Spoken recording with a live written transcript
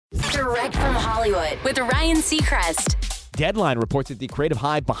Direct from Hollywood with Ryan Seacrest. Deadline reports that the creative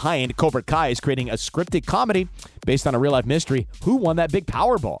hive behind Cobra Kai is creating a scripted comedy based on a real-life mystery. Who won that big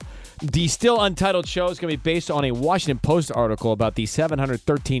Powerball? The still untitled show is going to be based on a Washington Post article about the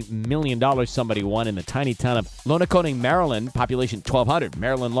 $713 million somebody won in the tiny town of Lonaconing, Maryland, population 1,200.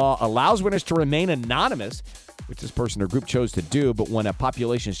 Maryland law allows winners to remain anonymous, which this person or group chose to do, but when a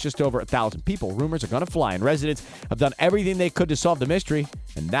population is just over 1,000 people, rumors are going to fly, and residents have done everything they could to solve the mystery,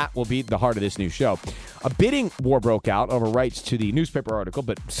 and that will be the heart of this new show. A bidding war broke out over rights to the newspaper article,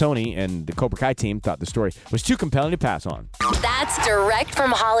 but Sony and the Cobra Kai team thought the story was too compelling to pass on. That's Direct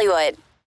from Hollywood.